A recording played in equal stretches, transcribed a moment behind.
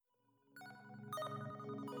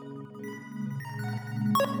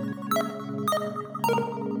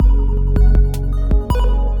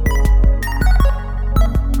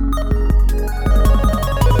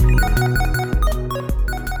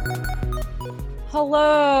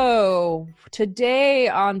Hello. Today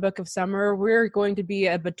on Book of Summer, we're going to be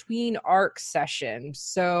a between arc session.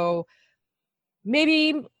 So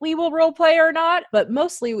maybe we will role play or not, but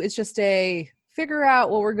mostly it's just a figure out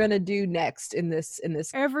what we're going to do next in this.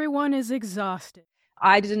 Everyone is exhausted.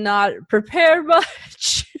 I did not prepare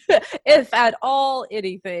much, if at all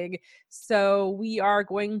anything. So we are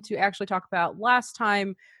going to actually talk about last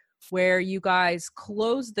time where you guys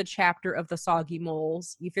closed the chapter of the soggy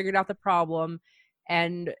moles. You figured out the problem.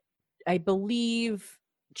 And I believe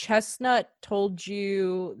Chestnut told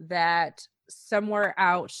you that somewhere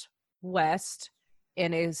out west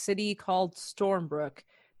in a city called Stormbrook,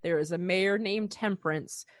 there is a mayor named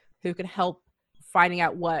Temperance who can help finding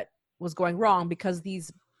out what was going wrong, because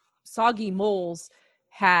these soggy moles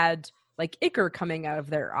had like ichor coming out of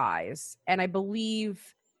their eyes. And I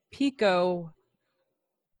believe Pico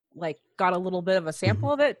like got a little bit of a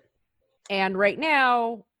sample of it. And right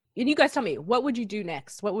now, and you guys tell me, what would you do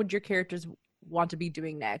next? What would your characters want to be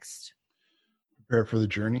doing next? Prepare for the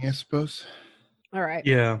journey, I suppose. All right.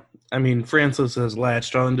 Yeah. I mean, Francis has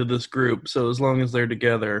latched onto this group, so as long as they're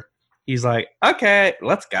together, he's like, okay,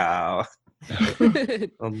 let's go.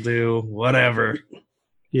 I'll do whatever.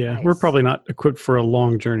 Yeah, Nice. We're probably not equipped for a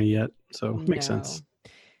long journey yet, so makes No. sense.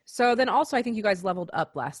 So then also, I think you guys leveled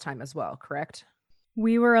up last time as well, correct?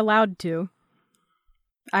 We were allowed to.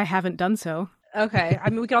 I haven't done so. Okay. I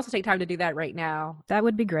mean, we can also take time to do that right now. That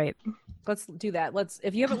would be great. Let's do that.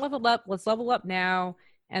 If you haven't leveled up, let's level up now.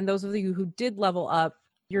 And those of you who did level up,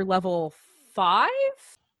 you're level 5?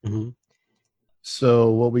 Mm-hmm.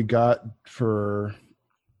 So what we got for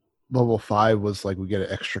level 5 was like we get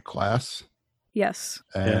an extra class. Yes.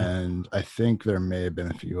 And I think there may have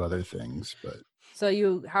been a few other things, but So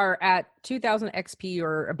you are at 2,000 XP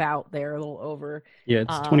or about there, a little over. Yeah,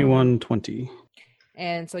 it's 2120.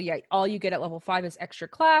 And so, yeah, all you get at level 5 is extra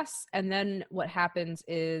class. And then what happens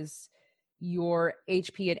is your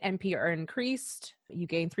HP and MP are increased. You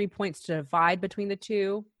gain 3 points to divide between the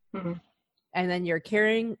two. Mm-hmm. And then your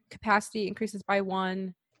carrying capacity increases by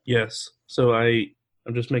 1. Yes. So I'm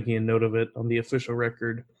just making a note of it on the official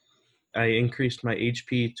record. I increased my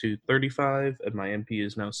HP to 35, and my MP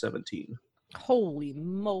is now 17. Holy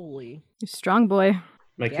moly. You're strong, boy.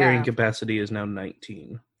 My Yeah. carrying capacity is now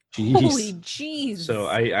 19. Holy jeez. So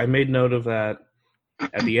I made note of that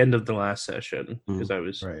at the end of the last session, because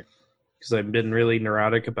right. because I've been really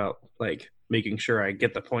neurotic about like making sure I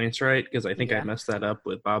get the points right, because I think I messed that up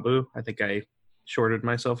with Babu. I think I shorted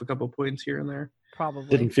myself a couple points here and there. Probably.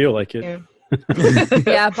 Didn't feel like it. Yeah.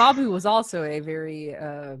 Yeah, Babu was also a very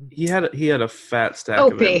He had a fat stack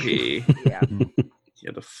OP. of MP. yeah. He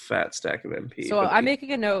had a fat stack of MP. So but I'm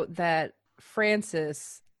making a note that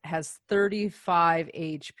Francis has 35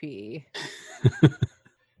 HP.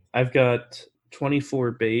 I've got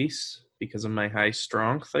 24 base because of my high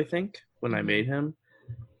strength, I think, when I made him.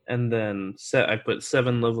 And then I put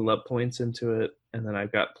 7 level up points into it, and then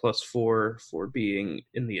I've got +4 for being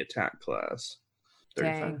in the attack class.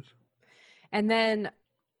 35. Dang. And then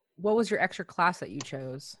what was your extra class that you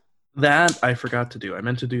chose? That I forgot to do. I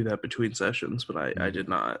meant to do that between sessions, but I did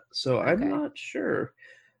not. So Okay. I'm not sure.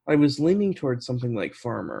 I was leaning towards something like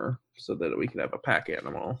farmer so that we could have a pack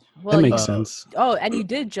animal. Well, That you- makes sense. oh, and you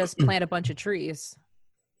did just plant a bunch of trees.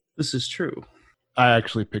 This is true. I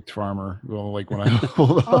actually picked farmer. Well, like when I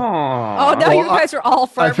Oh, now Well, you guys are all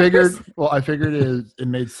farmers. I figured it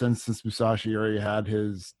made sense since Musashi already had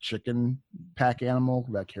his chicken pack animal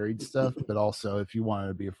that carried stuff, but also if you wanted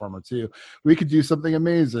to be a farmer too, we could do something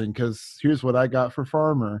amazing, because here's what I got for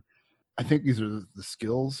farmer. I think these are the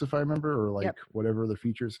skills, if I remember, or like whatever the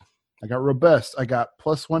features. I got robust. I got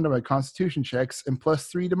 +1 to my constitution checks and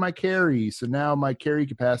 +3 to my carry. So now my carry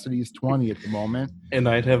capacity is 20 at the moment. And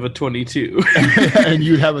I'd have a 22. And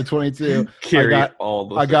you'd have a 22. Carry I got- all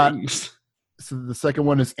the I got- things. So the second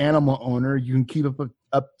one is animal owner. You can keep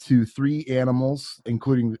up to 3 animals,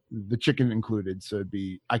 including the chicken included. So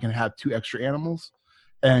I can have 2 extra animals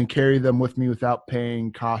and carry them with me without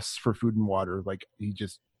paying costs for food and water. Like he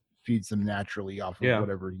just feeds them naturally off of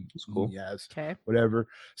whatever he has, Okay. whatever.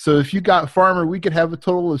 So if you got farmer, we could have a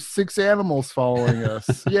total of 6 animals following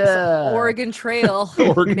us. Yeah. Oregon Trail.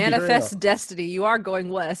 Oregon Manifest Trail. destiny. You are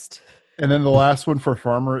going west. And then the last one for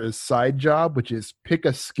farmer is side job, which is pick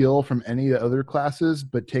a skill from any of the other classes,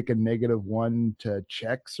 but take a -1 to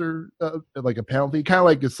checks or like a penalty. Kind of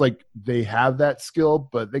like it's like they have that skill,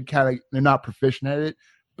 but they're not proficient at it,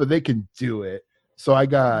 but they can do it. So I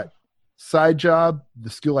got side job.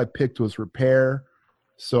 The skill I picked was repair,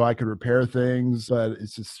 so I could repair things, but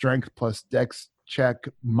it's a strength plus dex check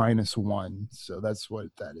 -1. So that's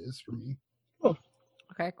what that is for me.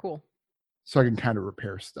 Okay, cool. So I can kind of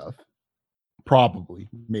repair stuff. Probably,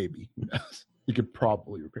 maybe. Who knows? You could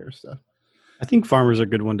probably repair stuff. I think farmer's a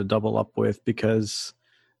good one to double up with because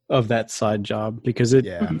of that side job. Because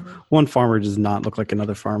one farmer does not look like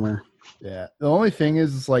another farmer. Yeah. The only thing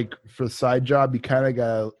is like for the side job, you kind of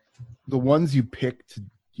got the ones you pick to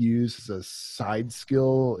use as a side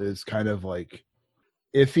skill is kind of like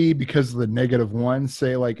iffy because of the -1.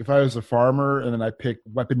 Say like if I was a farmer and then I picked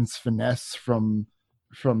weapons finesse from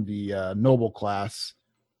the noble class,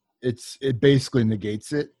 it basically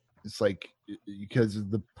negates it. It's like because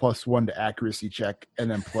of the +1 to accuracy check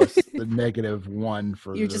and then plus the -1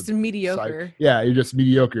 for You're just a mediocre. side. Yeah, you're just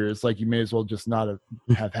mediocre. It's like you may as well just not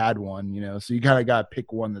have had one, so you kind of got to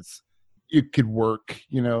pick one that's it could work,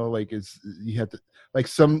 like you have to like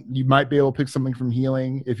you might be able to pick something from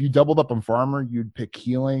healing. If you doubled up on farmer, you'd pick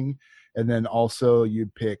healing, and then also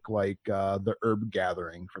you'd pick like the herb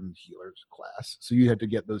gathering from the healer's class. So you had to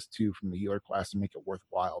get those two from the healer class to make it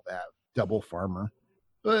worthwhile to have double farmer.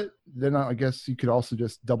 But then I guess you could also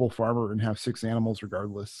just double farmer and have 6 animals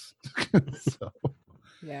regardless. So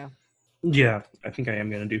Yeah. Yeah, I think I am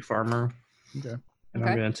going to do farmer. okay. And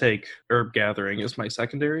Okay. I'm going to take herb gathering as my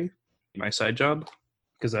secondary, my side job,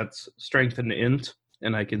 because that's strength and int.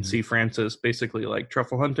 And I can see Francis basically like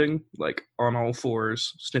truffle hunting, like on all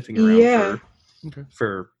fours, sniffing around Yeah.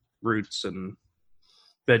 for roots and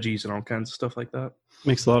veggies and all kinds of stuff like that.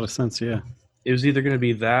 Makes a lot of sense, yeah. It was either going to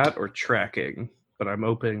be that or tracking, but I'm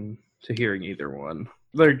open to hearing either one.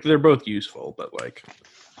 They're both useful, but like,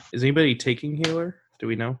 is anybody taking healer? Do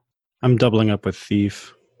we know? I'm doubling up with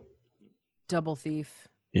thief. Double thief.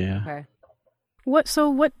 Yeah. Okay.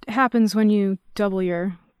 What happens when you double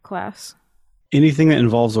your class? Anything that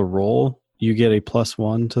involves a roll, you get a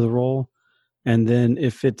 +1 to the roll. And then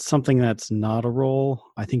if it's something that's not a roll,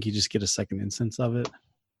 I think you just get a second instance of it.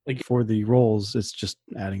 Like for the rolls, it's just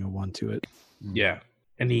adding a 1 to it. Yeah.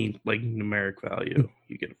 Any like numeric value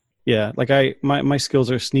you get. Yeah, like my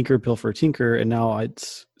skills are sneaker, pilfer, tinker, and now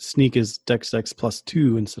it's sneak is dex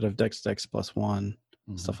 +2 instead of dex +1,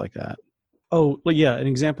 stuff like that. Oh, well, yeah, an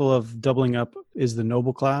example of doubling up is the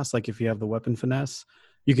noble class. Like if you have the weapon finesse,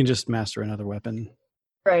 you can just master another weapon.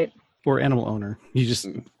 Right. Or animal owner. You just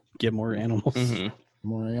get more animals. Mm-hmm.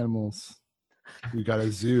 More animals. We got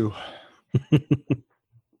a zoo.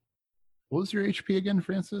 What was your HP again,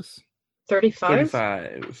 Francis? 35?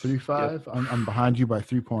 35. 35. I'm behind you by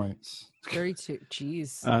 3 points. 32.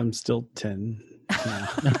 Jeez. I'm still 10 now.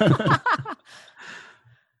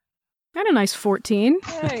 Got a nice 14.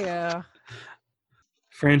 Yeah.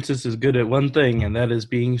 Francis is good at one thing, and that is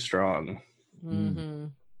being strong. Mm-hmm.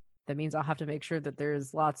 That means I'll have to make sure that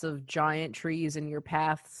there's lots of giant trees in your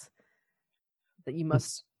paths that you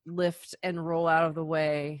must lift and roll out of the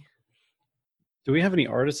way. Do we have any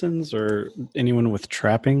artisans or anyone with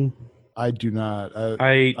trapping? I do not.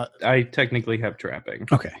 I technically have trapping.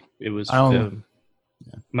 Okay. It was I don't-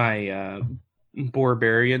 my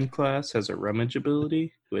barbarian class has a rummage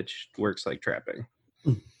ability, which works like trapping.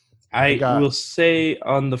 I will say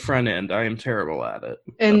on the front end, I am terrible at it.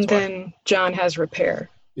 And That's why. then John has repair.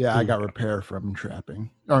 Yeah, I got repair from trapping.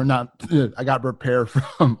 Or not. I got repair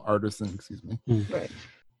from artisan, excuse me. Right.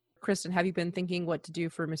 Kristen, have you been thinking what to do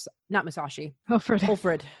for not Musashi, Oh, for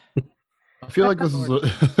Ulfred? I feel like this is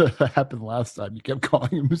what happened last time. You kept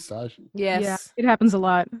calling him Musashi. Yes. Yeah, it happens a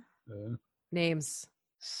lot. Names.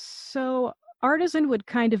 So artisan would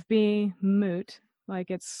kind of be moot. Like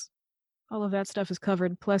it's all of that stuff is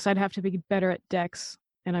covered. Plus I'd have to be better at dex,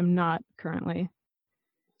 and I'm not currently.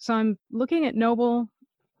 So I'm looking at noble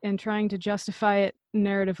and trying to justify it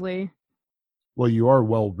narratively. Well, you are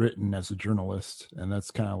well written as a journalist, and that's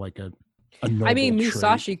kind of like a noble I mean, trait.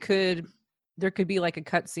 Musashi there could be like a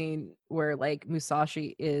cutscene where like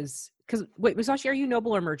Musashi is, because wait, Musashi, are you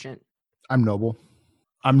noble or merchant? I'm noble.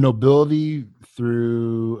 I'm nobility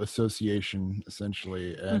through association,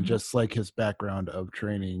 essentially, and just like his background of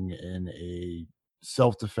training in a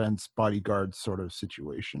self-defense bodyguard sort of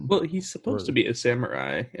situation. Well, he's supposed to be a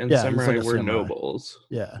samurai, and Yeah, he's samurai like a were samurai. nobles.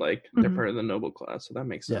 Yeah. Like, they're Mhm. part of the noble class, so that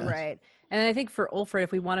makes Yeah. sense. Right. And I think for Ulfred,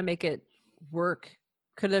 if we want to make it work,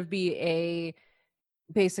 could it be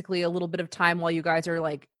basically a little bit of time while you guys are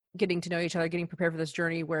like getting to know each other, getting prepared for this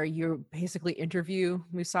journey, where you basically interview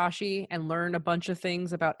Musashi and learn a bunch of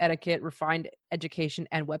things about etiquette, refined education,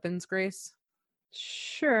 and weapons grace?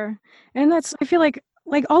 Sure. And I feel like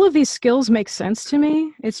all of these skills make sense to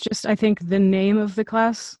me. It's just I think the name of the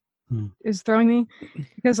class is throwing me,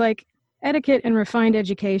 because like etiquette and refined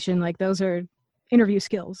education, like those are interview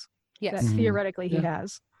skills Yes. that theoretically he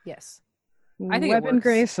has. Yes. I think it Weapon works.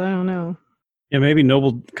 grace, I don't know. Yeah, maybe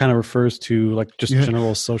noble kind of refers to like just Yeah.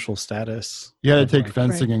 general social status. You had to take Right.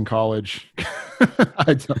 fencing in college.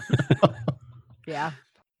 I don't know. Yeah.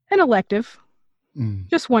 An elective, Mm.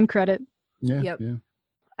 just 1 credit. Yeah. Yep. Yeah.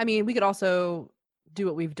 I mean, we could also do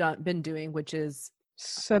what we've been doing, which is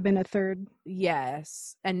Sub in a third.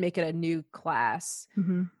 yes, and make it a new class.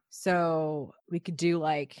 Mm-hmm. So we could do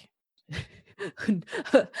like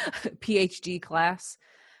PhD class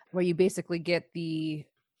where you basically get the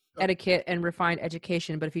etiquette and refined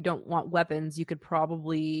education, but if you don't want weapons, you could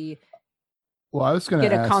probably Well, I was going to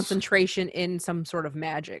get a ask, concentration in some sort of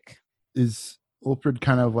magic. is Wilfred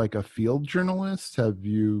kind of like a field journalist? Have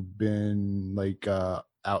you been like out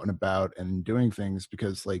and about and doing things?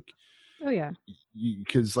 Because like, Oh yeah.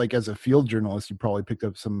 because like as a field journalist, you probably picked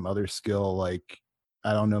up some other skill, like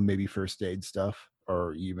I don't know, maybe first aid stuff,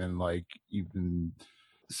 or even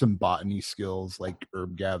some botany skills like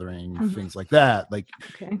herb gathering, Mhm. things like that. Like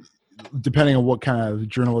Okay. depending on what kind of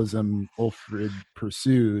journalism Wilfred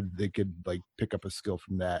pursued, they could like pick up a skill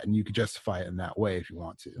from that, and you could justify it in that way if you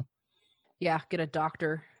want to. Yeah, get a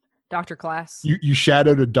doctor class. You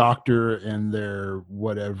shadowed a doctor and their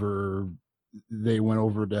whatever, they went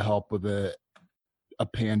over to help with a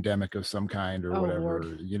pandemic of some kind or Oh, whatever.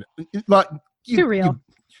 Lord. You know, not Too real.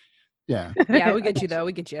 yeah, Yeah, we get you though.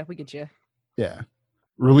 We get you. yeah.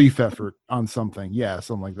 Relief effort on something. Yeah,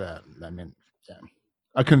 something like that. I mean, yeah.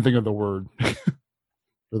 I couldn't think of the word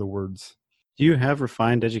or the words. Do you have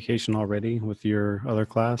refined education already with your other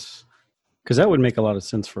class? Because that would make a lot of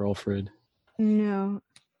sense for Ulfrid. No.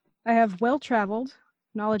 I have well-traveled,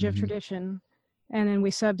 knowledge of Mhm. tradition, and then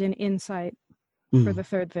we subbed in insight Hmm. for the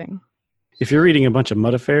third thing. If you're reading a bunch of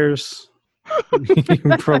mud affairs, you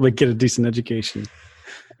can probably get a decent education.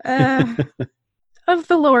 Of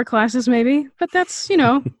the lower classes, maybe, but that's,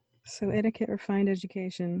 So etiquette, refined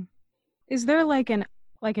education. Is there like an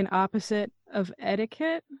opposite of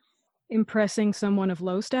etiquette? Impressing someone of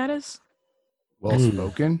low status? Well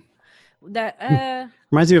spoken. That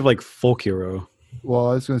Reminds me of like folk hero. Well,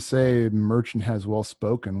 I was going to say merchant has well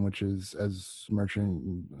spoken, which is as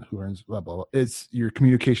merchant who earns blah, blah, blah. It's your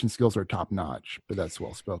communication skills are top notch, but that's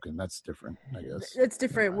well spoken. That's different, I guess. it's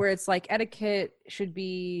different where it's like etiquette should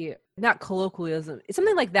be not colloquialism. It's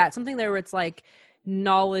something like that. Something there where it's like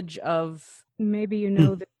knowledge of Maybe you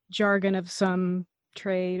know the jargon of some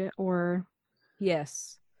trade or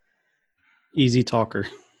yes. Easy talker.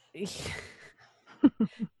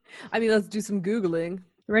 I mean, let's do some Googling.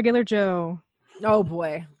 regular Joe. Oh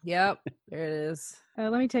boy. Yep. There it is.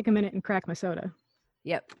 Let me take a minute and crack my soda.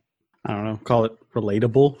 Yep. I don't know. Call it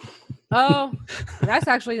relatable. Oh, that's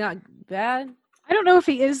actually not bad. I don't know if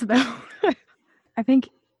he is, though. I think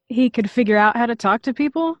he could figure out how to talk to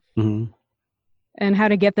people Hmm. and how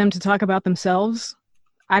to get them to talk about themselves.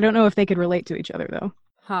 I don't know if they could relate to each other, though.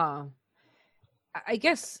 Huh. I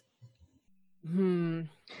guess. I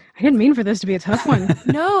didn't mean for this to be a tough one.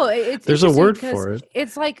 No, it's There's a interesting word 'cause for it.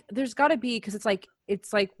 It's like there's got to be because it's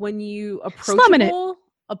like when you Slumming it.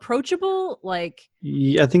 approachable, like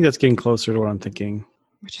Yeah, I think that's getting closer to what I'm thinking.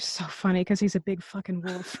 Which is so funny because he's a big fucking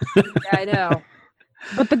wolf. yeah, I know.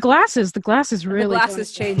 But the glasses really The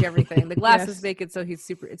glasses don't- change everything. The glasses Yes. make it so he's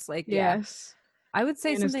super. It's like yeah. Yes. I would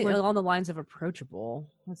say And his something lip- along the lines of approachable.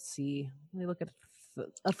 Let's see. Let me look at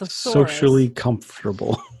a thesaurus. Socially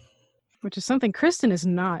comfortable. Which is something Kristen is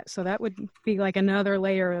not. So that would be like another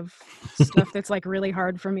layer of stuff that's like really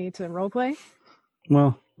hard for me to roleplay.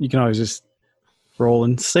 Well, you can always just roll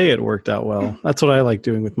and say it worked out well. That's what I like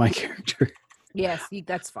doing with my character. Yes,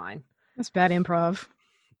 that's fine. That's bad improv.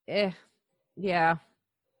 Yeah.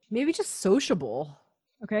 Maybe just sociable.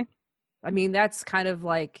 Okay. I mean, that's kind of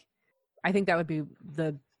like, I think that would be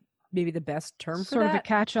maybe the best term for Sort of a that.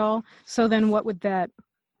 catch-all. So then what would that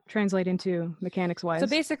translate into mechanics-wise? So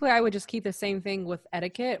basically, I would just keep the same thing with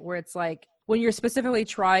etiquette, where it's like when you're specifically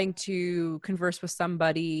trying to converse with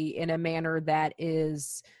somebody in a manner that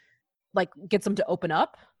is like gets them to open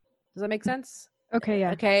up. Does that make sense? Okay,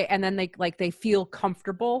 yeah. Okay, and then they feel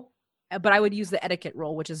comfortable. But I would use the etiquette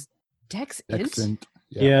role, which is Dex Int. Accent.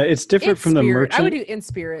 Yeah, it's different In from the spirit. merchant. I would do in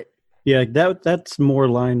spirit. Yeah, that's more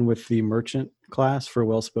line with the merchant class for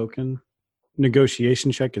well spoken.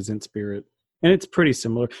 Negotiation check is in spirit. And it's pretty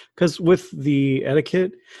similar because with the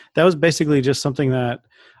etiquette, that was basically just something that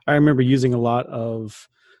I remember using a lot of,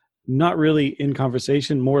 not really in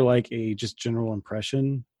conversation, more like a just general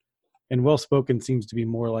impression. And well spoken seems to be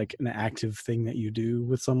more like an active thing that you do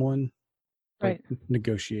with someone. Like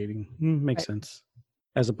negotiating. Makes sense.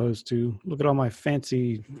 As opposed to, look at all my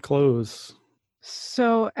fancy clothes.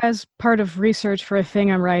 So as part of research for a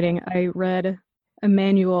thing I'm writing, I read a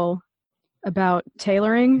manual about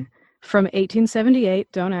tailoring from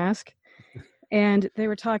 1878, don't ask. And they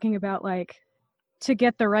were talking about like to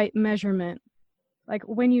get the right measurement, Like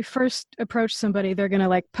when you first approach somebody, they're gonna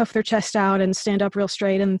like puff their chest out and stand up real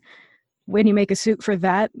straight, and when you make a suit for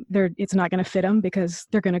that, it's not gonna fit them because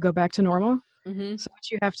they're gonna go back to normal. Mm-hmm. So what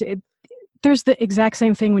you have to, there's the exact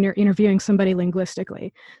same thing when you're interviewing somebody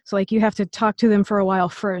linguistically. So like you have to talk to them for a while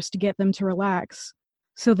first to get them to relax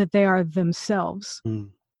so that they are themselves. Mm.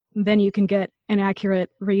 Then you can get an accurate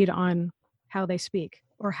read on how they speak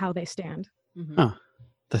or how they stand. Mm-hmm. Huh.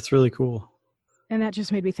 That's really cool. And that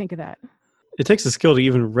just made me think of that. It takes a skill to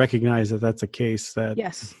even recognize that that's a case that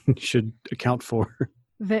Yes. you should account for.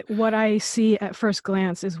 That what I see at first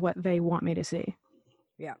glance is what they want me to see.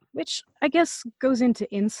 Yeah. Which I guess goes into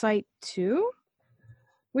insight too,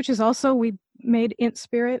 which is also, we made int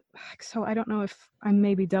spirit. So I don't know if I'm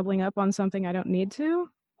maybe doubling up on something I don't need to.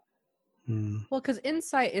 Mm. Well, because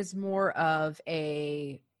insight is more of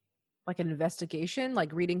an investigation,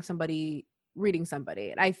 like reading somebody.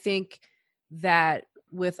 And I think that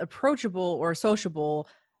with approachable or sociable,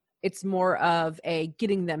 it's more of a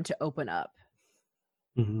getting them to open up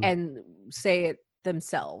Mhm. and say it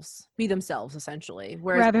themselves, be themselves essentially.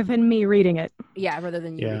 Whereas, Rather than me reading it. rather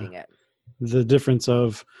than you Yeah. reading it. The difference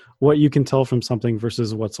of what you can tell from something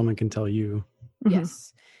versus what someone can tell you. Mhm.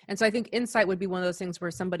 Yes. And so I think insight would be one of those things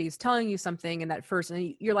where somebody's telling you something and that first,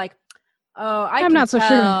 and you're like, oh, I'm not so sure.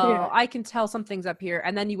 Yeah. I can tell something's up here.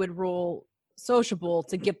 And then you would roll sociable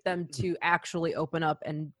to get them to actually open up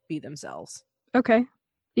and be themselves. Okay.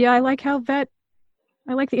 Yeah, I like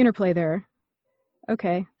the interplay there.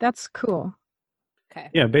 Okay, that's cool. Okay.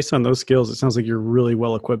 Yeah, based on those skills, it sounds like you're really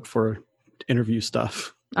well equipped for interview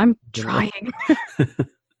stuff. I'm You know? trying.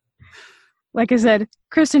 Like I said,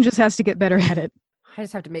 Kristen just has to get better at it. I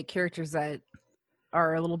just have to make characters that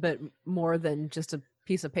are a little bit more than just a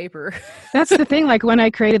piece of paper. That's the thing. Like when I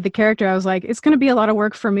created the character, I was like, it's going to be a lot of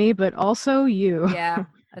work for me, but also you. Yeah,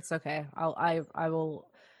 that's okay. I will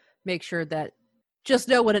make sure that just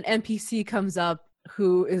know when an NPC comes up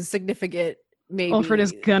who is significant, maybe Alfred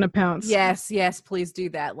is gonna pounce. Yes, please do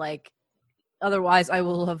that. Like, otherwise, I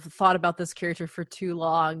will have thought about this character for too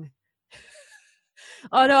long.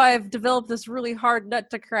 Oh no, I've developed this really hard nut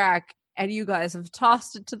to crack, and you guys have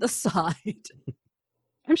tossed it to the side.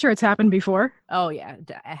 I'm sure it's happened before. Oh yeah,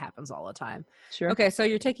 it happens all the time. Sure. Okay, so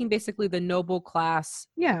you're taking basically the noble class,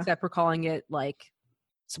 Yeah. except we're calling it like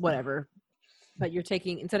whatever. But you're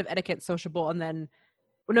taking, instead of etiquette, sociable, and then,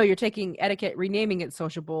 well, no, you're taking etiquette, renaming it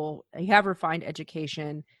sociable. You have refined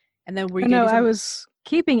education, and then we're No, I was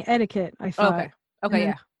keeping etiquette, I thought. okay, And then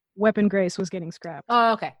yeah. Weapon grace was getting scrapped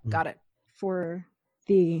Oh, okay, got it. for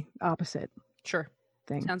the opposite Sure,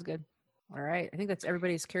 thing. sounds good. All right, I think that's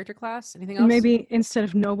everybody's character class. Anything And else? maybe instead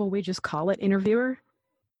of noble, we just call it interviewer.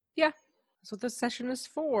 That's what this session is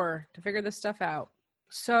for, to figure this stuff out.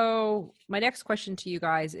 So my next question to you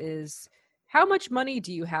guys is, how much money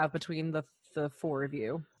do you have between the four of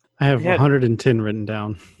you? I have Yeah. 110 written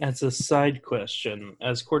down. As a side question,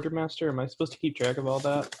 as quartermaster, am I supposed to keep track of all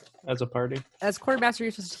that as a party? As quartermaster,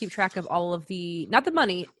 you're supposed to keep track of all of the, not the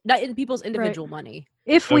money, not in people's individual money,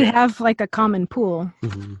 If we Okay. have like a common pool,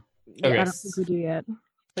 Mhm. Okay. I don't think we do yet.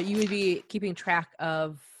 but you would be keeping track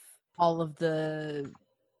of all of the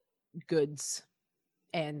goods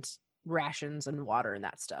and rations and water and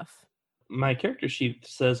that stuff. My character sheet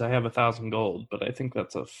says I have 1,000 gold, but I think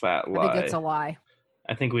that's a fat lie. I think that's a lie.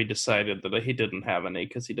 I think we decided that he didn't have any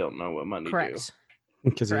because he don't know what money do. Correct.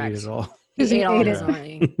 Because he ate Correct. it all. He 'Cause he ate all ate his it.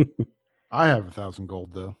 money. I have 1,000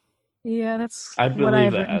 gold though. Yeah, that's I what I believe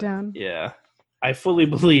have that. written down. Yeah. I fully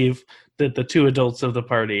believe that the two adults of the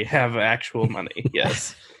party have actual money.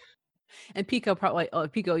 Yes. And Pico probably,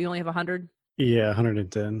 Pico, you only have 100? Yeah,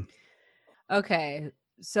 110. Okay,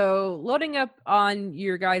 so loading up on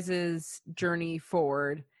your guys' journey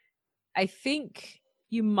forward, I think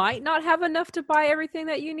you might not have enough to buy everything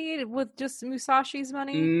that you need with just Musashi's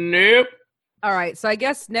money. Nope. All right, so I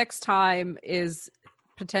guess next time is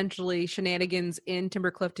potentially shenanigans in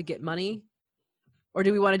Timbercliff to get money, or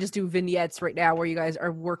do we want to just do vignettes right now where you guys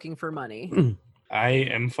are working for money? I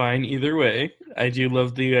am fine either way. I do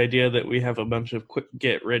love the idea that we have a bunch of quick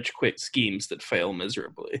get rich quick schemes that fail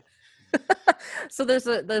miserably. So there's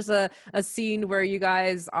a scene where you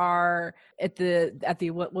guys are at the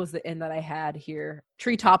what was the inn that I had here,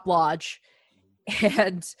 Treetop Lodge,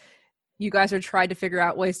 and you guys are trying to figure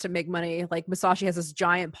out ways to make money. Like Musashi has this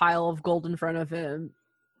giant pile of gold in front of him.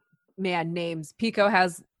 Man, names. Pico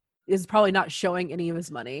is probably not showing any of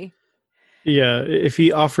his money. Yeah, if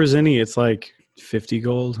he offers any, it's like 50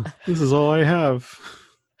 gold. This is all I have.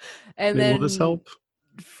 And Will then this help?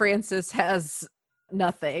 Francis has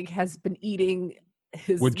nothing, has been eating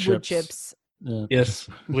his Wood wood chips. chips Yeah. Yes,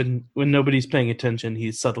 when nobody's paying attention,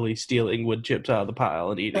 he's subtly stealing wood chips out of the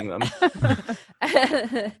pile and eating them.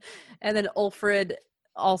 And then Ulfrid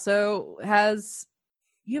also has.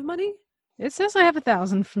 You have money? It says I have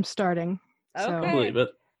 1,000 from starting. So. Okay. I believe it.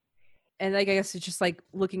 And I guess it's just like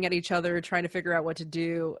looking at each other, trying to figure out what to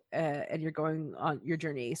do, and you're going on your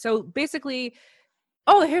journey. So basically,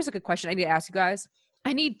 here's a good question I need to ask you guys.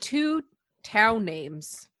 I need 2 town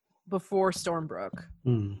names before Stormbrook,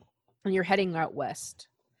 Hmm. and you're heading out west.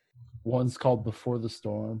 One's called Before the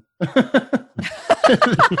Storm.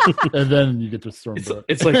 And then you get to Stormbrook.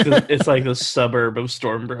 It's like the suburb of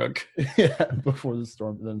Stormbrook. Yeah, Before the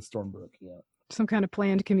Storm, then Stormbrook. Yeah. Some kind of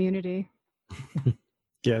planned community.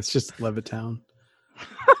 Yeah, it's just Levittown.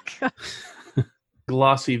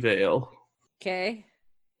 Glossy Vale. Okay,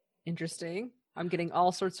 interesting. I'm getting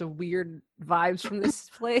all sorts of weird vibes from this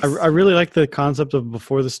place. I really like the concept of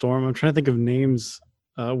Before the Storm. I'm trying to think of names,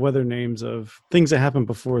 weather names of things that happen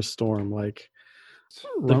before a storm, like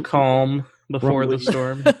The calm before the Rumbly.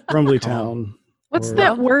 storm. Rumbly Town. What's Or-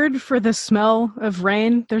 that word for the smell of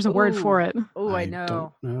rain? There's a word Ooh. for it. Oh, I know.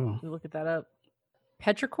 Don't know. Let me look at that up.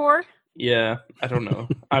 Petrichor? Yeah, I don't know.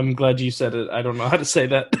 I'm glad you said it. I don't know how to say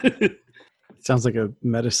that. Sounds like a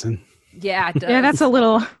medicine. Yeah, it does. Yeah, that's a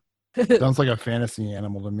little Sounds like a fantasy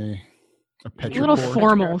animal to me. A little petrichor.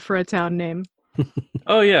 formal for a town name.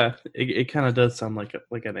 Oh yeah, it kind of does sound like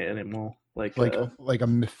an animal, like like a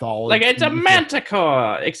mythology. like it's a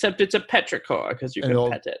manticore, except it's a petrichor because you And can it'll-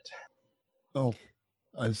 pet it. Oh,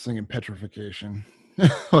 I was thinking petrification.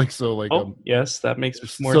 Like Oh yes, that makes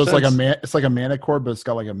more so sense. it's like it's like a manicore, but it's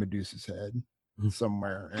got like a Medusa's head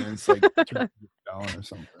somewhere, and it's like turned down or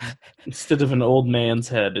something. Instead of an old man's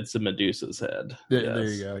head, it's a Medusa's head. There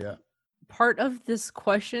Yes. you go. Yeah. Part of this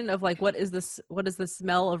question of like what is the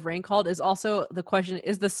smell of rain called is also the question,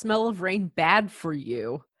 is the smell of rain bad for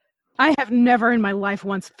you? I have never in my life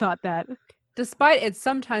once thought that. Despite its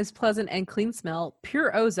sometimes pleasant and clean smell,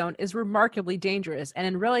 pure ozone is remarkably dangerous, and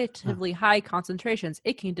in relatively high concentrations,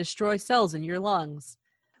 it can destroy cells in your lungs.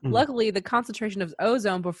 Hmm. Luckily, the concentration of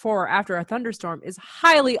ozone before or after a thunderstorm is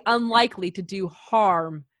highly unlikely to do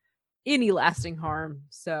any lasting harm.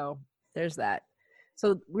 So there's that.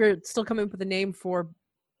 So we're still coming up with a name for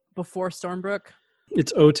Before Stormbrook.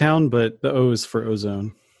 It's O Town, but the O is for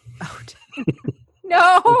ozone. Oh,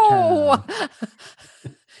 no!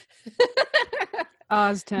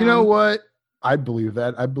 Oztown. You know what? I believe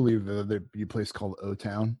that. I believe that there'd be a place called O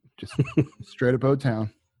Town, just straight up O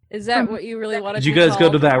Town. Is that what you really wanted Did you to guys go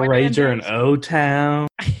call to that Waylanders? rager in O Town?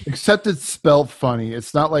 Except it's spelled funny.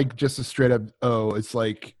 It's not like just a straight up O. It's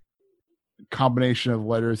like a combination of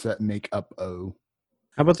letters that make up O.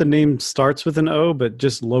 How about the name starts with an O, but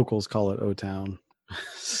just locals call it O Town?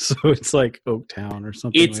 So it's like Oak Town or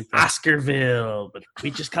something It's like that. Oscarville, but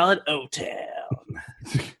we just call it O Town.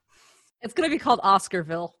 It's going to be called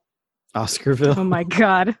Oscarville. Oscarville. Oh my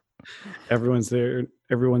god. Everyone's there.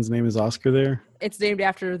 Everyone's name is Oscar there. It's named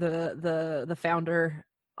after the founder,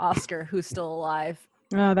 Oscar, who's still alive.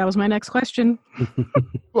 Oh, that was my next question.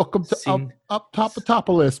 Welcome to Scene- up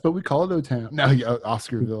Topolis, but we call it O Town. No, yeah,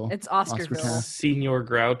 Oscarville. It's Oscarville. Oscartown. Senor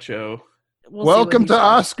Groucho. We'll see what Welcome he to says.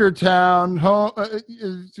 Oscar Town.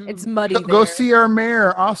 It's muddy Go there. see our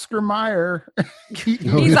mayor, Oscar Meyer.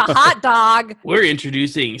 He's a hot dog. We're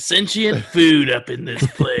introducing sentient food up in this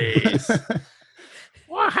place.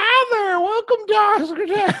 Well, hi there. Welcome to Oscar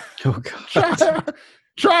Town. Oh God.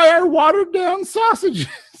 Try our watered down sausages.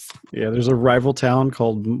 Yeah, there's a rival town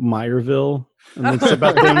called Meyerville, and it's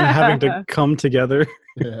about them having to come together.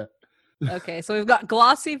 Yeah. Okay, so we've got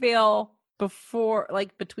Glossyville before,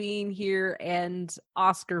 like between here and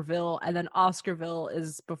Oscarville, and then Oscarville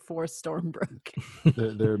is before Stormbrook.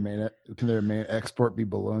 Their main export be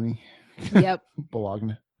bologna. Yep.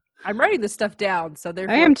 Bologna. I'm writing this stuff down, so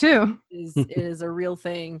therefore I am too. it is a real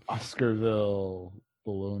thing. Oscarville,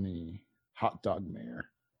 bologna, hot dog mayor.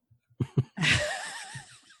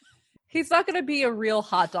 He's not going to be a real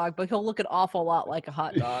hot dog, but he'll look an awful lot like a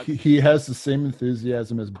hot dog. He has the same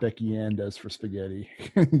enthusiasm as Becky Ann does for spaghetti.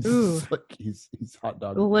 he's, Ooh. like, he's hot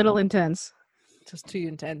dog. A little intense. Just too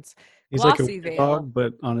intense. He's like a Glossyville. dog,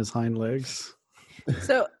 but on his hind legs.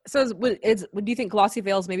 So would you think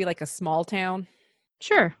Glossyville is maybe like a small town?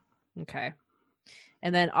 Sure. Okay.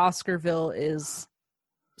 And then Oscarville is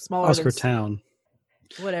smaller Oscar than Town.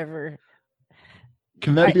 whatever.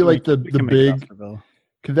 Can that be like the We can make big? Oscarville.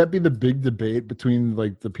 Could that be the big debate between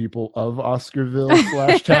like the people of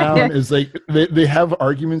Oscarville / town? Is like they have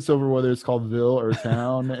arguments over whether it's called ville or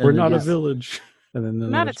town. and We're it not a gets- village. And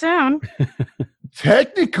then Not a there's town.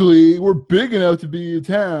 Technically, we're big enough to be a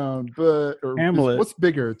town, but Hamlet. what's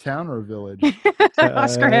bigger, a town or a village?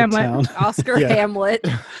 Oscar Hamlet. Town. Oscar Yeah. Hamlet.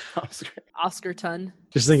 Oscar. Oscar Ton.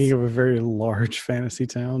 Just thinking of a very large fantasy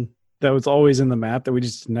town that was always in the map that we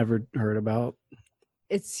just never heard about.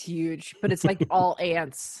 It's huge, but it's like all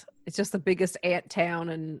ants. It's just the biggest ant town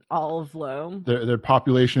in all of Loam. Their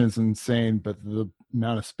population is insane, but the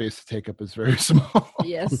amount of space to take up is very small.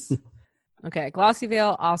 Yes. Okay,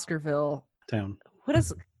 Glossyvale, Oscarville. Town.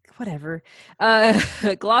 Whatever.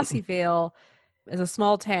 Glossyvale is a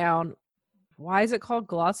small town. Why is it called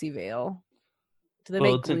Glossyvale? Do they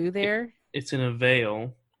Well, make glue there? It's in a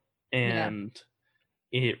vale, and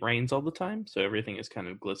it rains all the time, so everything is kind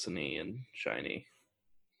of glistening and shiny.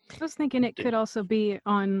 I was thinking it could also be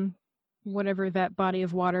on whatever that body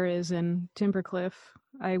of water is in Timbercliff.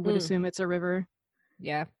 I would assume it's a river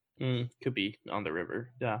Yeah. Could be on the river.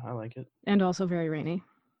 Yeah, I like it. and also very rainy.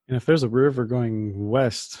 And if there's a river going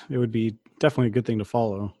west, it would be definitely a good thing to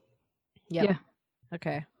follow. Yep. Yeah.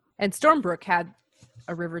 Okay. And Stormbrook had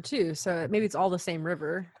a river too, so maybe it's all the same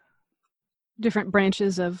river. Different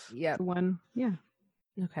branches of Yep. the one. Yeah.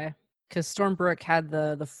 Okay. Because Stormbrook had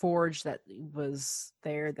the forge that was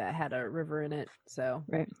there that had a river in it, so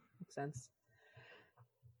Right. makes sense.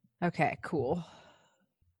 Okay, cool.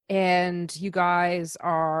 And you guys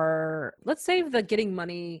are, let's save the getting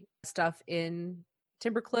money stuff in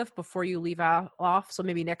Timbercliff before you leave off. So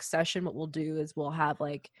maybe next session, what we'll do is we'll have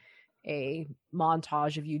like a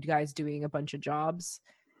montage of you guys doing a bunch of jobs.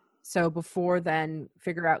 So before then,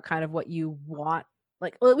 figure out kind of what you want.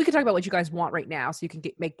 Like, well, we could talk about what you guys want right now so you can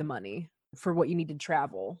make the money for what you need to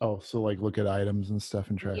travel. Oh, so like look at items and stuff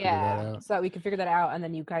and try to figure that out. So that we can figure that out, and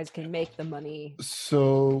then you guys can make the money.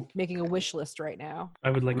 So Making a wish list right now. I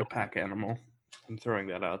would like a pack animal. I'm throwing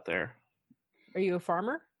that out there. Are you a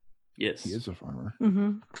farmer? Yes, he is a farmer.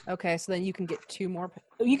 Mm-hmm. Okay, so then you can get 2 more.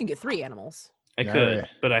 You can get 3 animals. I Yeah, could, right.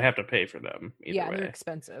 but I have to pay for them either Yeah, they're way.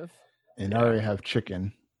 expensive. And I already have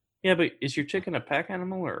chicken. Yeah, but is your chicken a pack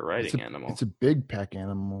animal or a riding animal? It's a big pack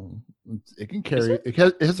animal. It can carry. It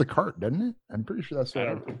has a cart, doesn't it? I'm pretty sure that's what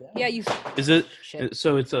I I don't put down. Yeah, you. Is it? Shit.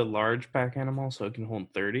 So it's a large pack animal, so it can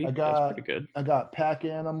hold 30. I That's got- pretty good. I got pack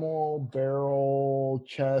animal, barrel,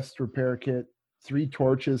 chest, repair kit, 3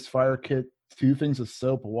 torches, fire kit, 2 things of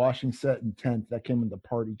soap, a washing set, and tent. That came in the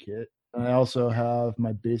party kit. And I also have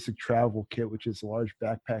my basic travel kit, which is a large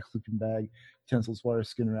backpack, sleeping bag, utensils, water,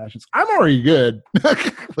 skin rations. I'm already good.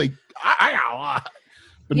 Like I got a lot.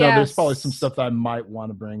 But no, there's probably some Yes. stuff that I might want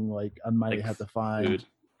to bring. Like I might Like have to find. Food.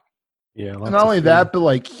 Yeah. And not only that, but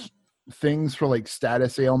like things for like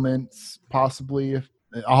status ailments, possibly.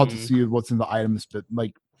 I'll have to Mhm. see what's in the items, but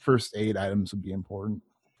like first aid items would be important.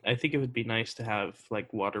 I think it would be nice to have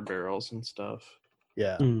like water barrels and stuff.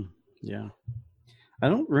 Yeah, Yeah. I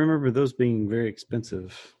don't remember those being very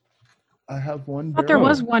expensive. I have one. I thought there barrel.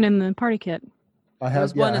 was one in the party kit. I There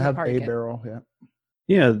was have. one Yeah, I in the have party a kit. barrel. Yeah.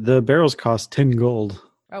 Yeah, the barrels cost 10 gold.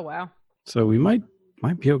 Oh wow. So we might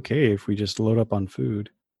be okay if we just load up on food.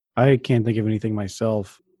 I can't think of anything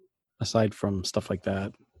myself aside from stuff like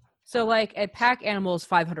that. So like a pack animal is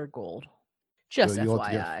 500 gold. Just So you'll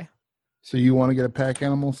have to get- FYI. So you want to get a pack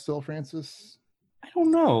animal still, Francis? I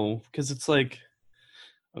don't know because it's like,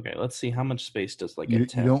 okay, let's see how much space does like You a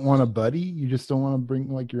tent. don't want a buddy? You just don't want to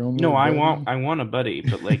bring like your own? No, little I buddy? want a buddy,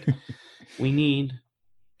 but like we need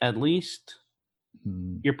at least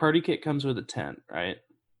Hmm. your party kit comes with a tent, right?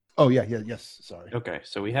 Oh yeah, yes. Sorry. Okay,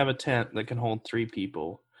 so we have a tent that can hold 3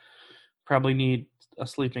 people. Probably need a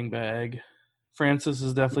sleeping bag. Francis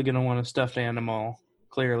is definitely going to want a stuffed animal,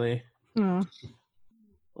 clearly. Oh,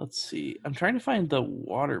 Let's see. I'm trying to find the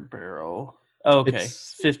water barrel. Oh, okay.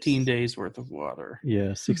 It's- 15 days worth of water.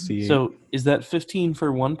 Yeah, 68. So is that 15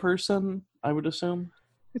 for one person, I would assume?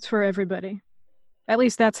 it's for everybody. At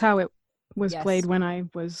least that's how it was Yes. played when I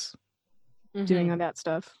was doing Mhm. all that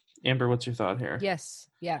stuff. Amber, what's your thought here? Yes.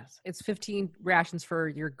 It's 15 rations for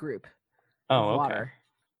your group. Oh, of okay. water.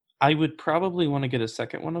 I would probably want to get a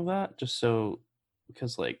second one of that just so,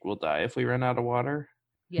 because like we'll die if we run out of water.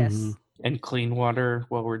 Yes. Mhm. And clean water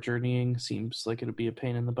while we're journeying seems like it'd be a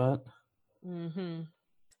pain in the butt. Mm-hmm.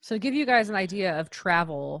 So to give you guys an idea of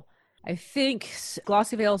travel, I think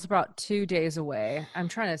Glossyvale is about 2 days away. I'm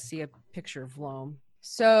trying to see a picture of Loam.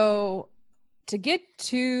 So to get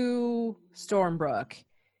to Stormbrook,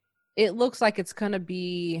 it looks like it's going to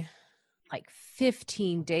be like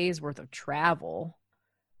 15 days worth of travel,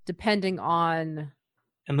 depending on.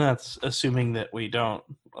 And that's assuming that we don't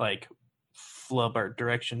like flub our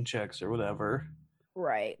direction checks or whatever.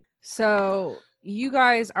 Right. So you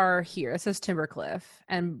guys are here. It says Timbercliff,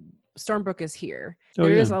 and Stormbrook is here. Oh,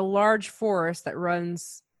 There is yeah. a large forest that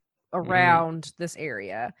runs around this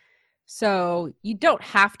area. So you don't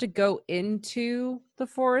have to go into the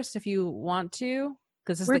forest if you want to,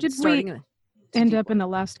 because this Where is like did we starting to End deep up in the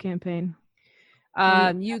last campaign.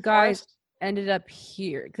 you guys ended up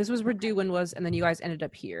here. This was where Dewin was, and then you guys ended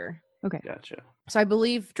up here. Gotcha. So I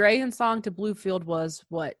believe Dragon Song to Bluefield was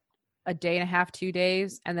what, a day and a half, 2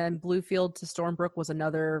 days, and then Bluefield to Stormbrook was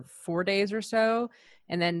another 4 days or so,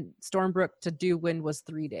 and then Stormbrook to Dewin was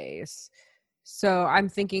 3 days. So I'm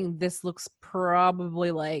thinking this looks probably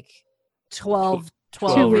like 12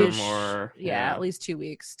 or ish. more. Yeah, at least 2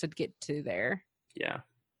 weeks to get to there. Yeah,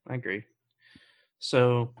 I agree.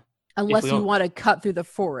 So Unless you want to cut through the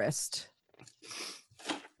forest.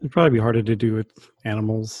 It'd probably be harder to do with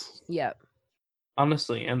animals. Yep.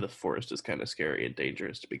 honestly, and the forest is kind of scary and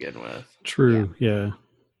dangerous to begin with. True, yeah.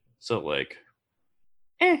 So like,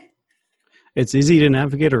 It's easy to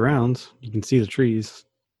navigate around. You can see the trees.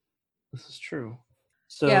 this is true.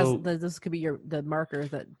 So yes, this could be the marker,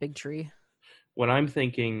 that big tree. what I'm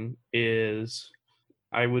thinking is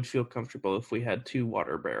I would feel comfortable if we had 2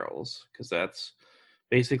 water barrels, because that's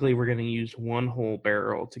basically we're going to use one whole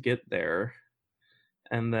barrel to get there.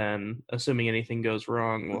 And then, assuming anything goes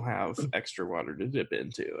wrong, we'll have extra water to dip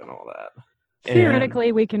into and all that.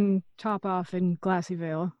 Theoretically, we can top off in Glossy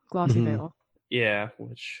Vale. Yeah,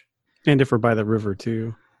 which... And if we're by the river,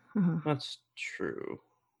 too. Uh-huh. That's true.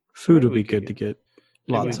 Food Maybe would we be could good to get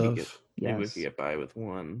maybe lots we of. could Maybe we Yes. could get by with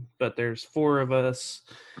one. But there's 4 of us.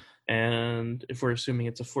 And if we're assuming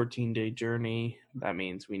it's a 14-day journey, that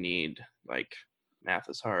means we need, like, math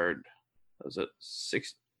is hard. Was it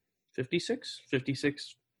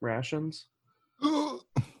 56 rations?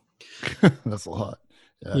 That's a lot.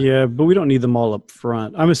 Yeah, but we don't need them all up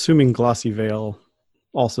front. I'm assuming Glossy Vale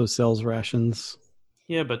also sells rations.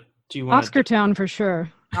 Yeah, but do you want Oscar Town for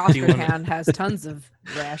sure. you wanna- Oscartown has tons of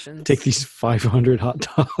rations. Take these 500 hot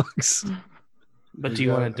dogs. But do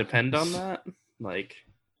you want to depend on that? Like,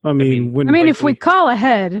 I mean, mean, when, If we call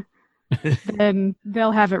ahead, then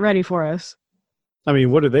they'll have it ready for us. I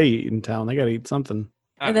mean, what do they eat in town? They got to eat something.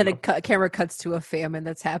 I And then don't know. a camera cuts to a famine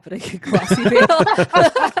that's happening in Glossyville.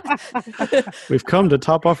 We've come to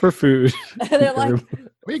top off our food. And they're like,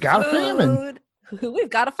 We got a famine. "Food. We've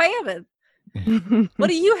got a famine. What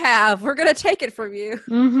do you have? We're going to take it from you."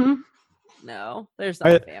 Mm-hmm. No, there's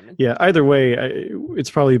not a famine. Yeah, either way, it's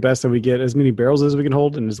probably best that we get as many barrels as we can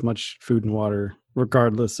hold and as much food and water,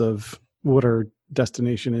 regardless of what our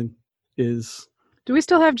destination is. Do we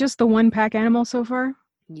still have just the one pack animal so far?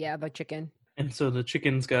 Yeah, the chicken. And so the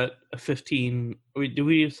chicken's got a 15. Do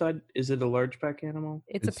we decide, is it a large pack animal?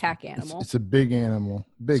 It's a pack animal. It's a big animal.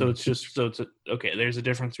 Big. So okay, there's a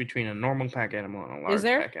difference between a normal pack animal and a large Is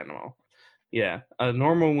there? pack animal. Yeah, a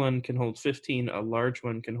normal one can hold 15, a large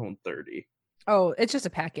one can hold 30. Oh, it's just a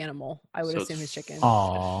pack animal. I would So assume it's- it's chicken.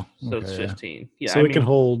 Aw. So it's okay. 15. Yeah, So I it can mean,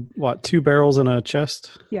 hold, 2 barrels in a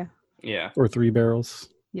chest? Yeah, Or 3 barrels?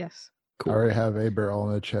 Yes. I already have a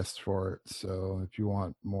barrel in a chest for it, so if you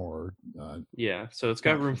want more, yeah. So it's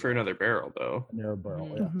got room for another barrel, though. narrow barrel.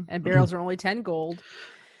 Mhm. Yeah. Mhm. And barrels are only 10 gold.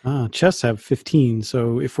 Chests have 15,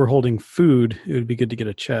 so if we're holding food, it would be good to get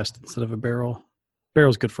a chest instead of a barrel.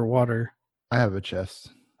 Barrel's good for water. I have a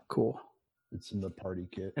chest. Cool. It's in the party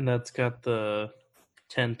kit. And that's got the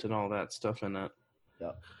tent and all that stuff in it.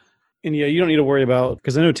 And yeah, you don't need to worry about,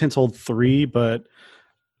 because I know tents hold 3, but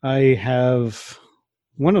I have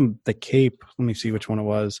one of the cape. Let me see which one it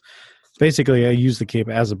was. Basically, I use the cape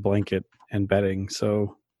as a blanket and bedding,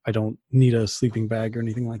 so I don't need a sleeping bag or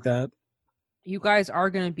anything like that. You guys are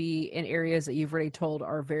going to be in areas that you've already told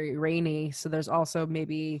are very rainy. So there's also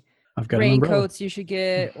maybe I've got an umbrella. raincoats you should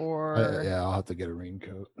get, or Yeah, I'll have to get a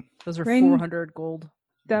raincoat. those are Rain- 400 gold.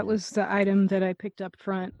 That was the item that I picked up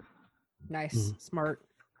front. Nice, Mhm. smart.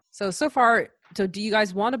 So far, so do you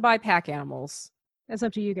guys want to buy pack animals? That's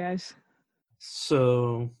up to you guys.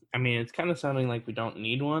 So, I mean, it's kind of sounding like we don't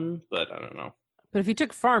need one, but I don't know. But if you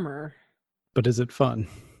took farmer, But is it fun?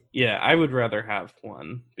 Yeah, I would rather have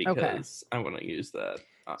one because I want to use that.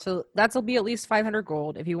 so that'll be at least 500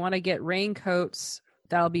 gold. If you want to get raincoats,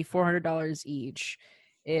 that'll be $400 each.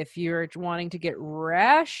 If you're wanting to get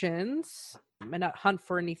rations and not hunt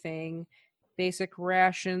for anything, basic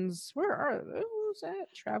rations. Where are those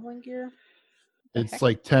at? Traveling gear. The It's heck?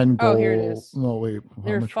 like 10 gold. Oh, here it is. No, wait. how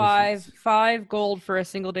They're much was it? five gold for a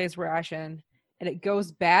single day's ration, and it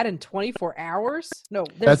goes bad in 24 hours. No,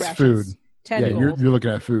 there's That's rations. food. 10 Yeah, gold. you're looking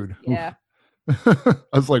at food. Oof. Yeah. I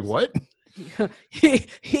was like, what?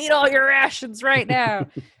 Eat all your rations right now.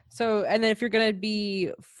 So, and then if you're going to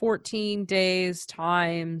be 14 days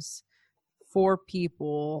times 4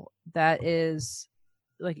 people, that is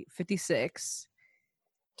like 56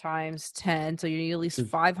 times 10. So you need at least So-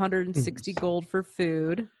 560 gold for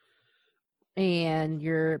food. And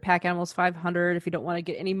your pack animal is 500 if you don't want to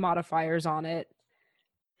get any modifiers on it.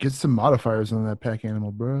 Get some modifiers on that pack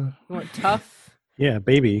animal, bro. You want tough? Yeah,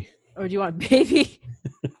 baby. Or do you want a baby?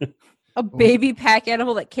 A baby pack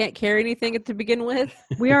animal that can't carry anything to begin with?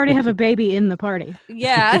 We already have a baby in the party.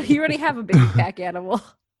 Yeah, you already have a baby pack animal.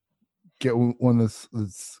 Get one that's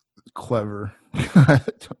clever. I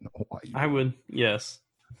don't know why you I would, yes.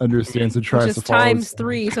 understands and tries Which to is follow times his-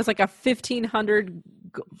 3, so it's like a 1500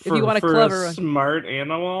 if For, you want a for clever a one. smart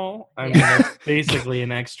animal, I Yeah. mean, that's basically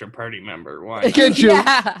an extra party member. Why? not? Get you,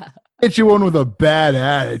 Yeah. get you one with a bad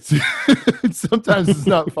attitude. Sometimes does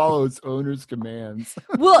not follow its owner's commands.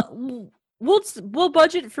 We'll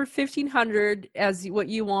budget for 1500 as what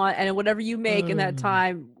you want, and whatever you make in that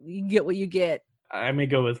time, you get what you get. I may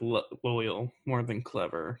go with loyal more than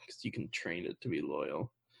clever because you can train it to be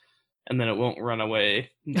loyal, and then it won't run away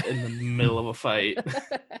in the middle of a fight,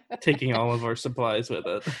 taking all of our supplies with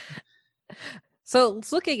it. So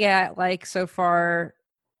it's looking at like so far,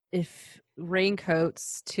 if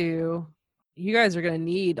raincoats too, you guys are gonna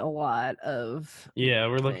need a lot of Yeah,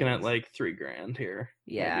 we're looking at Things. like $3,000 here.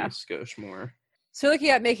 Yeah. maybe a skosh more. So looking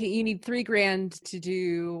at making, you need $3,000 to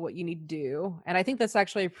do what you need to do, and I think that's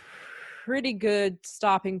actually a pretty good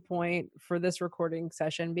stopping point for this recording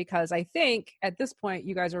session, because I think at this point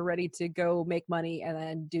you guys are ready to go make money and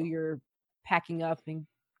then do your packing up and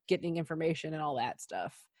getting information and all that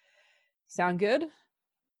stuff. Sound good?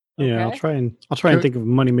 Yeah, I'll Okay. try and Good. think of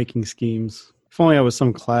money making schemes. If only I was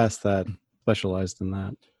some class that specialized in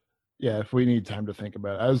that. Yeah, if we need time to think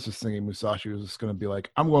about it. I was just thinking Musashi was just going to be like,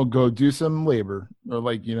 I'm going to go do some labor, or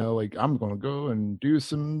like, like I'm going to go and do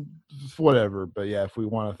some whatever. But yeah, if we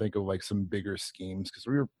want to think of like some bigger schemes, because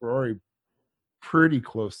we're already pretty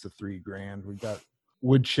close to $3,000. We got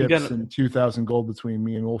wood chips gotta- and 2,000 gold between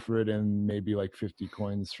me and Wilfred, and maybe like 50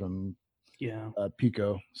 coins from Yeah,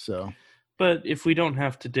 Pico. So but if we don't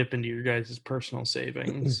have to dip into your guys' personal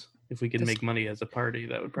savings, if we can Just- make money as a party,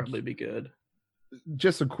 that would probably be good.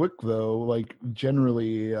 just a quick though, like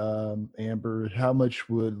generally, Amber, how much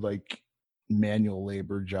would like manual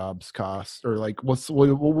labor jobs cost, or like what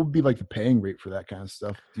would be like the paying rate for that kind of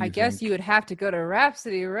stuff? do I guess think? you would have to go to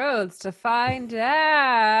Rhapsody Roads to find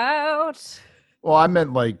out. Well, I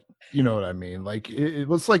meant like, you know what I mean. Like it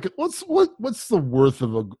was like, what's the worth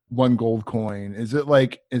of a 1 gold coin? Is it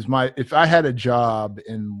like if I had a job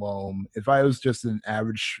in Loam, if I was just an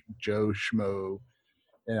average Joe Schmo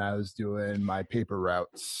and I was doing my paper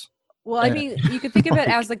routes? Well, I Yeah. mean, you could think of it Like-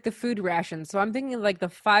 as like the food ration. So I'm thinking like the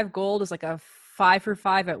 5 gold is like a 5 for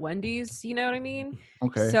 5 at Wendy's. You know what I mean?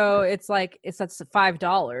 Okay. So it's like that's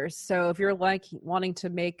 $5. So if you're like wanting to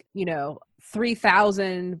make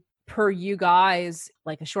 3,000 per you guys,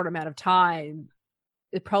 like a short amount of time,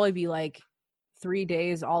 it'd probably be like 3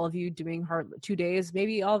 days, all of you doing 2 days,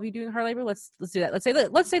 maybe all of you doing hard labor. Let's do that.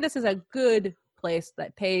 Let's say this is a good place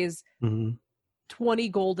that pays Mhm. 20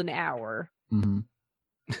 gold an hour. Mhm.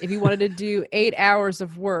 If you wanted to do 8 hours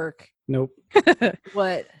of work, Nope.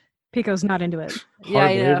 what? Pico's not into it. Yeah,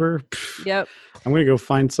 Hard I know. labor. Pfft, Yep. I'm gonna go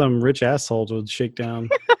find some rich asshole to shake down.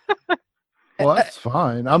 Well, that's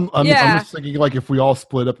fine. I'm Yeah. just thinking like if we all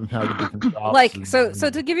split up and had the different jobs. Like and- so and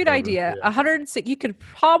to give you an whatever, idea, yeah. 106 you could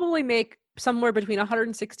probably make somewhere between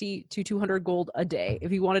 160 to 200 gold a day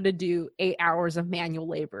if you wanted to do 8 hours of manual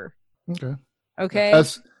labor. Okay. Okay?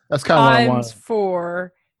 That's kind of what I want. Times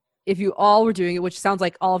 4 if you all were doing it, which sounds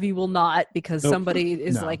like all of you will not, because Nope. somebody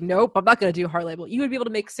is No. like, nope, I'm not going to do hard labor. You would be able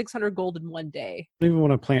to make 600 gold in one day. I don't even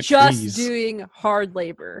want to plant Just trees. doing hard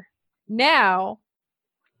labor. Now,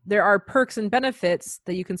 there are perks and benefits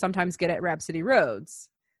that you can sometimes get at Rhapsody Roads,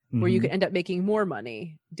 where you Mhm. could end up making more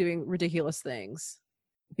money doing ridiculous things,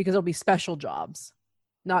 because it'll be special jobs,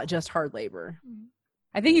 not just hard labor.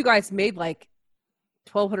 I think you guys made like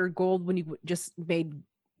 1,200 gold when you just made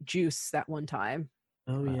juice that one time.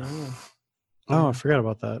 Oh yeah. Oh, I forgot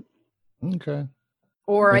about that. Okay.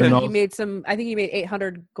 Or I And think also- you made I think you made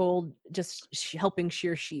 800 gold just helping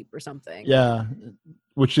shear sheep or something. Yeah,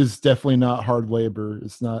 which is definitely not hard labor.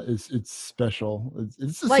 It's not. It's special.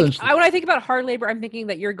 It's Like essentially. when I think about hard labor, I'm thinking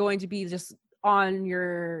that you're going to be just on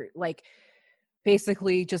your like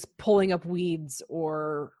basically just pulling up weeds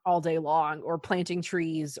or all day long, or planting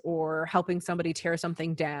trees, or helping somebody tear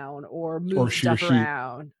something down, or move shear stuff sheep.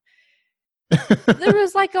 around. There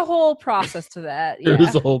was like a whole process to that. There Yeah.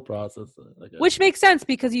 is a whole process. Okay. Which makes sense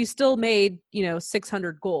because you still made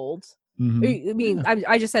 600 gold. Mhm. I mean, Yeah.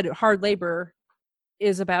 I just said hard labor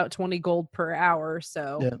is about 20 gold per hour.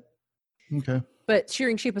 So, Yeah. Okay. but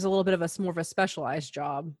shearing sheep is a little bit of more of a specialized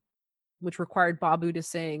job, which required Babu to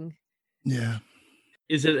sing. Yeah.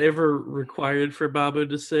 Is it ever required for Babu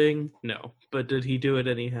to sing? No. But did he do it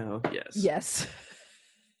anyhow? Yes. Yes.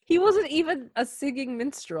 He wasn't even a singing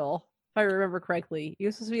minstrel, if I remember correctly. He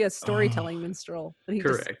was supposed to be a storytelling minstrel. But he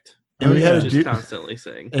Correct. And we had to just do constantly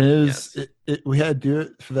sing. and it was, we had to do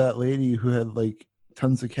it for that lady who had like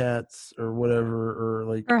tons of cats or whatever, or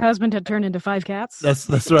like Her husband had turned into 5 cats. that's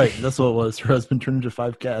right. That's what it was. Her husband turned into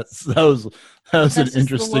 5 cats. That was an just the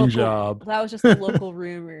interesting local- job. That was just the local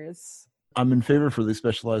rumors. I'm in favor for these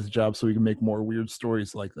specialized jobs so we can make more weird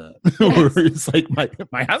stories like that. Yes. Where it's like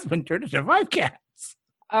my husband turned into 5 cats.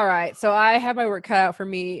 All right, so I have my work cut out for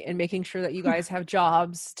me in making sure that you guys have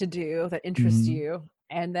jobs to do that interest Mhm. you,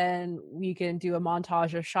 and then we can do a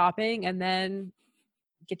montage of shopping, and then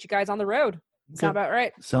get you guys on the road. Sound about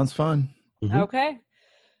right? Sounds fun. Mhm. Okay.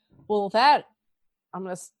 Well, with that,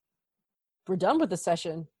 we're done with the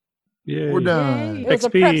session. Yay. We're done. It was a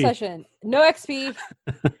prep XP. session. No XP.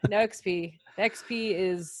 No XP. The XP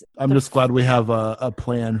is I'm the just glad we have a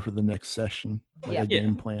plan for the next session, like Yeah. a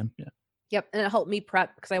game plan. Yeah. Yep, and it helped me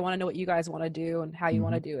prep because I want to know what you guys want to do and how you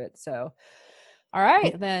want to Mm-hmm. do it. So, all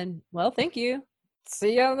right, then. Well, thank you.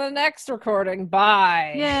 See you on the next recording.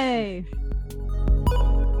 Bye. Yay!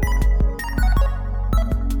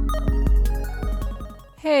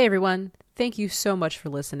 Hey, everyone. Thank you so much for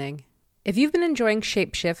listening. If you've been enjoying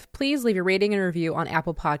Shapeshift, please leave a rating and review on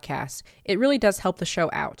Apple Podcasts. It really does help the show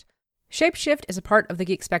out. Shapeshift is a part of the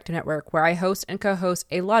Geekspective Network where I host and co-host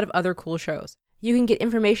a lot of other cool shows. You can get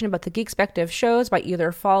information about the Geekspective shows by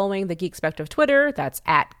either following the Geekspective Twitter, that's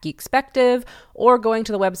 @Geekspective, or going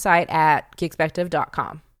to the website at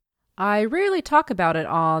geekspective.com. I rarely talk about it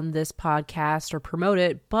on this podcast or promote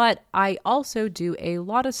it, but I also do a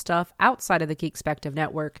lot of stuff outside of the Geekspective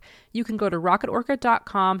Network. You can go to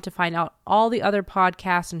rocketorca.com to find out all the other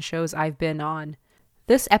podcasts and shows I've been on.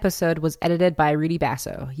 This episode was edited by Rudy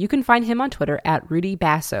Basso. You can find him on Twitter at Rudy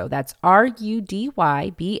Basso. That's RUDYBASSO.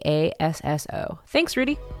 Thanks,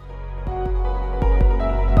 Rudy.